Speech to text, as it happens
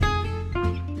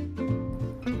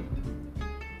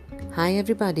Hi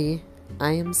everybody,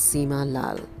 I am Seema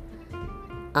Lal.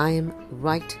 I am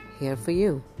right here for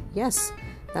you. Yes,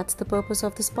 that's the purpose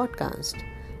of this podcast.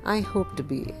 I hope to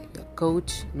be your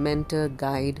coach, mentor,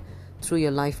 guide through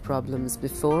your life problems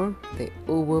before they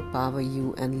overpower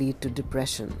you and lead to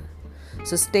depression.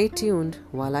 So stay tuned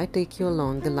while I take you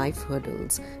along the life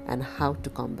hurdles and how to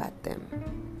combat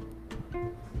them.